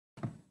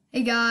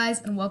Hey guys,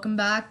 and welcome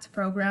back to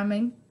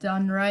Programming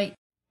Done Right.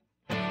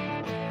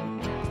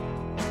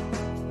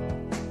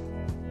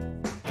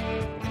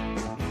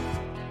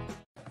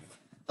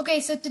 Okay,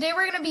 so today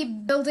we're going to be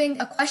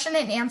building a question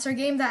and answer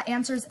game that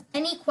answers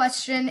any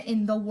question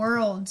in the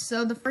world.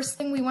 So the first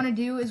thing we want to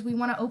do is we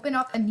want to open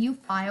up a new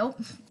file,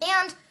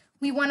 and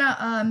we want to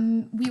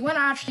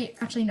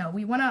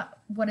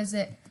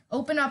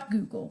open up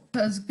Google,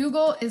 because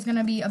Google is going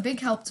to be a big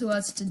help to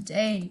us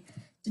today.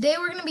 Today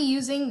we're going to be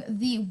using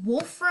the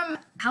Wolfram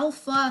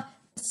Alpha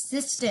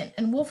Assistant,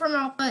 and Wolfram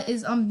Alpha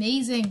is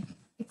amazing,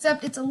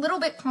 except it's a little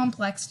bit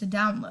complex to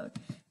download,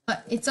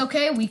 but it's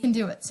okay, we can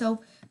do it.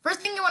 So first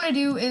thing you want to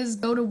do is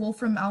go to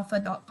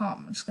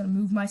wolframalpha.com. I'm just going to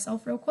move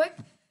myself real quick,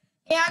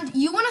 and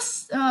you want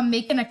to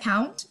make an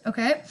account,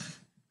 okay?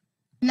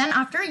 And then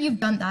after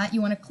you've done that,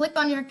 you want to click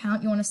on your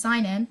account, you want to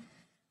sign in,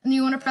 and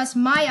you want to press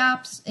My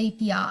Apps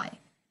API.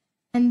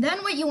 And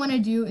then what you want to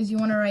do is you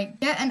want to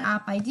write get an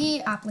app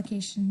ID,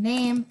 application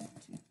name,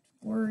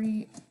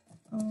 tutorial.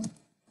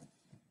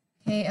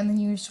 Okay, and then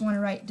you just want to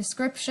write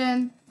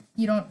description.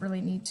 You don't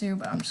really need to,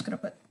 but I'm just going to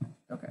put,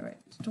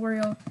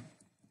 tutorial,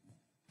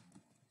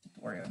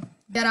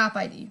 get app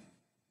ID.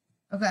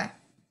 Okay.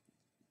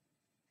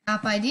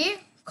 App ID,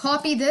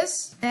 copy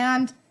this,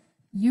 and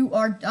you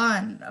are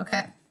done.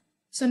 Okay.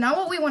 So now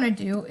what we want to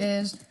do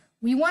is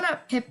we want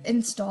to pip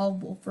install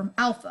Wolfram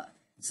Alpha.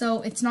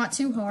 So it's not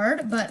too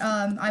hard, but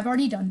I've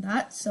already done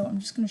that. So I'm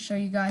just going to show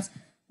you guys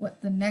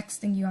what the next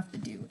thing you have to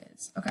do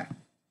is. Okay.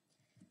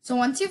 So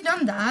once you've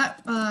done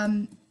that,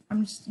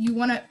 you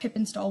want to pip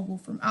install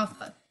Wolfram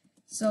Alpha.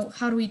 So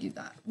how do we do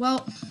that?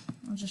 Well,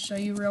 I'll just show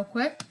you real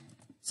quick.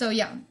 So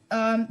yeah,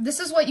 this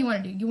is what you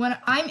want to do.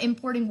 I'm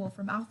importing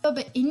Wolfram Alpha,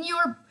 but in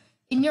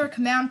your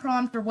command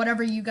prompt or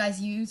whatever you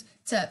guys use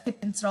to pip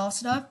install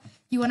stuff,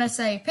 you want to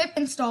say pip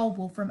install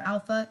Wolfram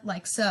Alpha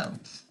like so.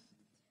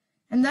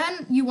 And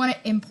then you want to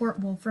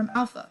import Wolfram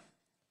Alpha.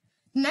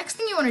 The next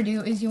thing you want to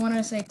do is you want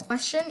to say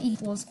question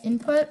equals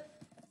input.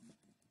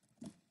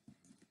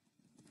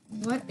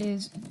 What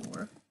is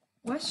your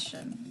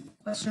question?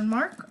 Question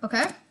mark,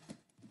 okay?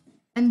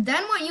 And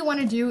then what you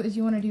want to do is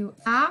you want to do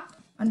app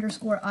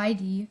underscore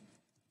ID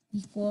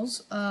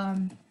equals,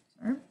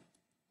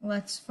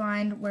 let's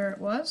find where it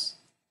was.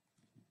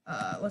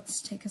 Let's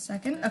take a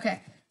second.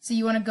 Okay, so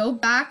you want to go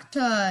back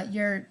to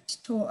your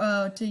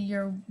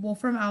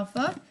Wolfram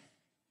Alpha.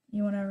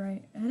 You want to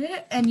write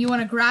edit, and you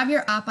want to grab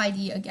your app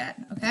ID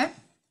again, okay?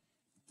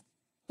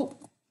 Oh,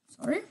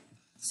 sorry.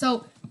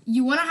 So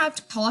you want to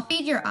have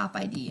copied your app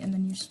ID, and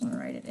then you just want to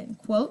write it in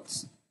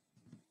quotes,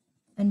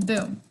 and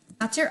boom,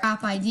 that's your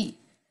app ID.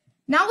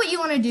 Now what you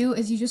want to do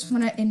is you just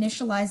want to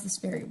initialize this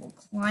variable.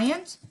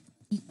 Client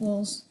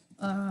equals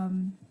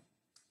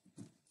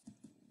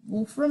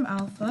Wolfram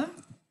Alpha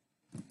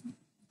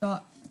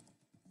dot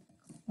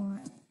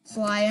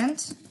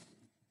client.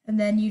 And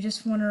then you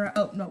just want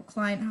to,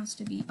 client has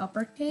to be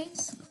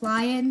uppercase,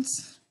 client.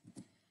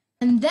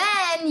 And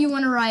then you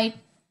want to write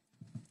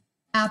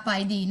app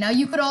ID. Now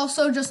you could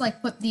also just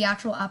like put the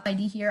actual app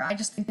ID here. I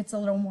just think it's a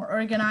little more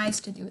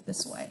organized to do it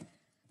this way.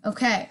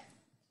 Okay.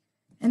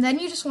 And then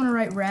you just want to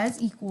write res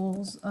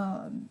equals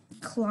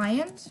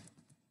client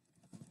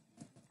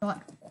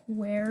dot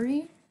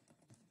query.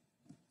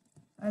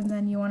 And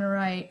then you want to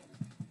write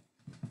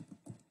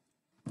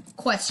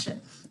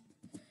question.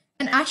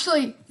 And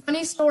actually,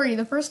 funny story,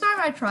 the first time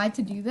I tried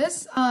to do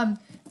this, I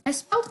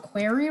spelled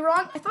query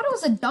wrong. I thought it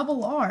was a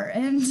double R,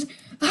 and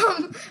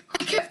I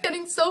kept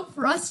getting so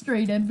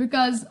frustrated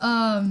because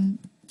I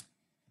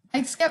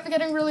just kept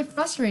getting really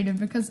frustrated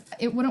because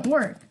it wouldn't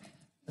work.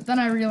 But then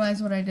I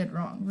realized what I did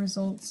wrong.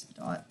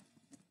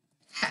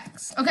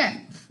 Results.text.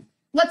 Okay,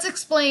 let's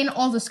explain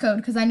all this code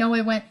because I know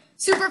it went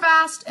super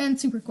fast and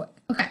super quick.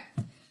 Okay.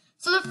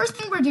 So the first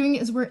thing we're doing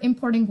is we're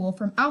importing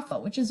Wolfram Alpha,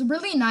 which is a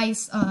really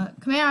nice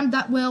command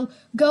that will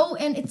go,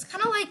 and it's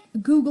kind of like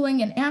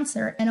Googling an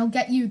answer, and it'll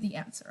get you the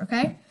answer,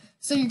 okay?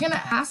 So you're going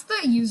to ask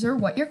the user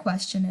what your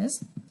question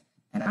is,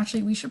 and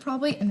actually we should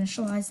probably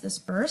initialize this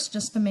first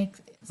just to make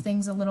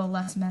things a little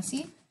less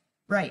messy.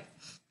 Right.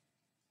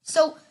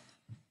 So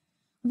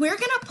we're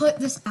going to put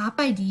this app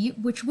ID,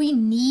 which we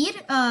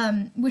need,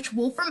 which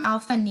Wolfram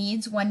Alpha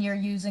needs when you're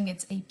using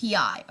its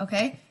API,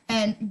 okay?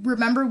 And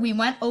remember, we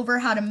went over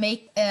how to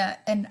make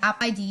an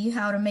app ID,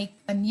 how to make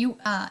a new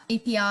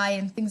API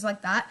and things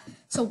like that.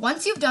 So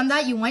once you've done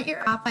that, you want your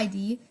app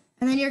ID,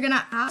 and then you're going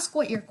to ask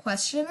what your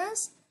question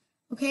is,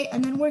 okay?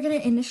 And then we're going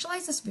to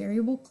initialize this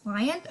variable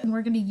client, and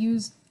we're going to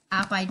use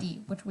app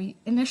ID, which we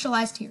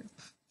initialized here.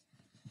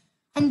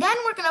 And then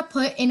we're going to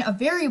put in a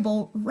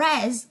variable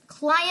res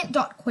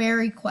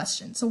client.query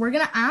question. So we're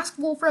going to ask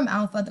Wolfram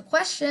Alpha the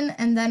question,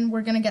 and then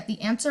we're going to get the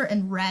answer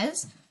in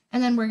res.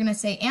 And then we're going to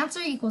say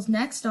answer equals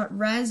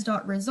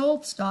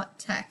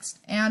next.res.results.text,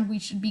 and we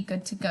should be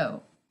good to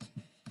go.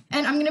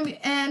 And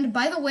and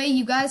by the way,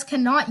 you guys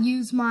cannot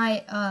use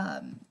my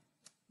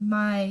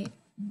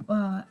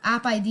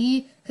app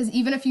ID, because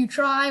even if you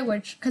try,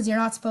 because you're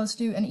not supposed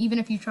to, and even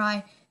if you try,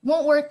 it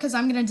won't work because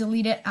I'm going to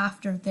delete it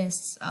after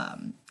this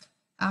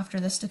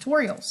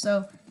tutorial.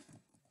 So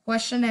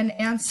question and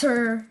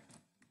answer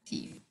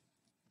teeth.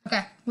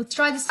 Okay, let's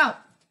try this out.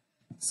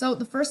 So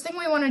the first thing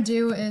we want to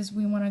do is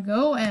we want to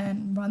go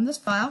and run this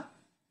file.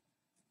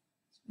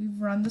 We've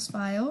run this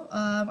file.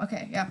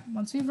 Okay, yeah.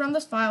 Once we've run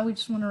this file, we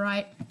just want to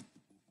write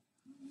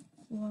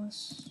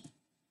plus.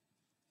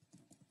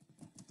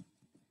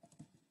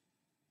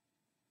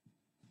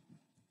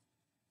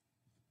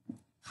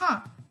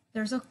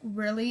 There's a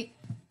really,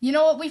 you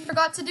know what we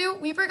forgot to do?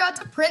 We forgot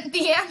to print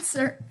the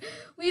answer.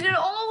 We did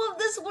all of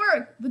this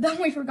work, but then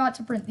we forgot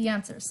to print the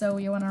answer. So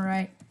you want to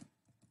write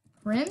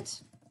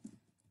print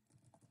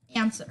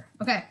answer.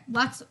 Okay,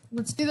 let's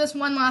do this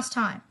one last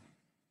time.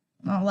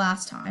 Not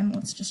last time,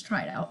 let's just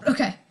try it out.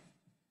 Okay,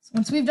 so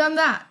once we've done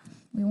that,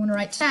 we want to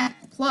write 10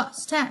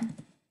 plus 10.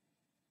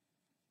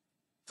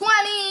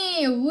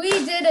 20! We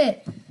did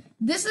it!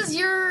 This is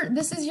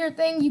your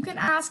thing. You can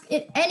ask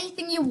it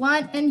anything you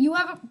want, and you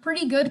have a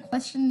pretty good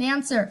question and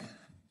answer.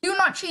 Do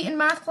not cheat in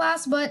math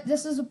class, but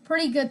this is a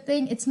pretty good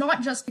thing. It's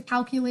not just a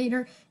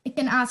calculator. It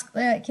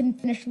can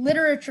finish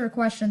literature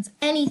questions,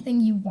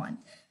 anything you want.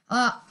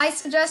 I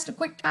suggest a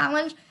quick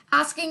challenge,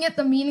 asking it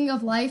the meaning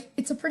of life.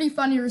 It's a pretty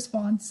funny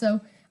response,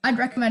 so I'd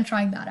recommend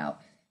trying that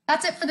out.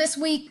 That's it for this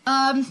week.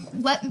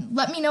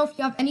 Let me know if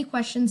you have any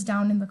questions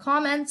down in the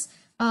comments.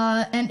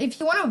 And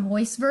if you want a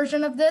voice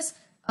version of this,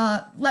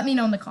 let me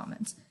know in the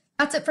comments.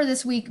 That's it for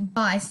this week.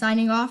 Bye.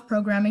 Signing off,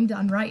 Programming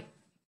Done Right.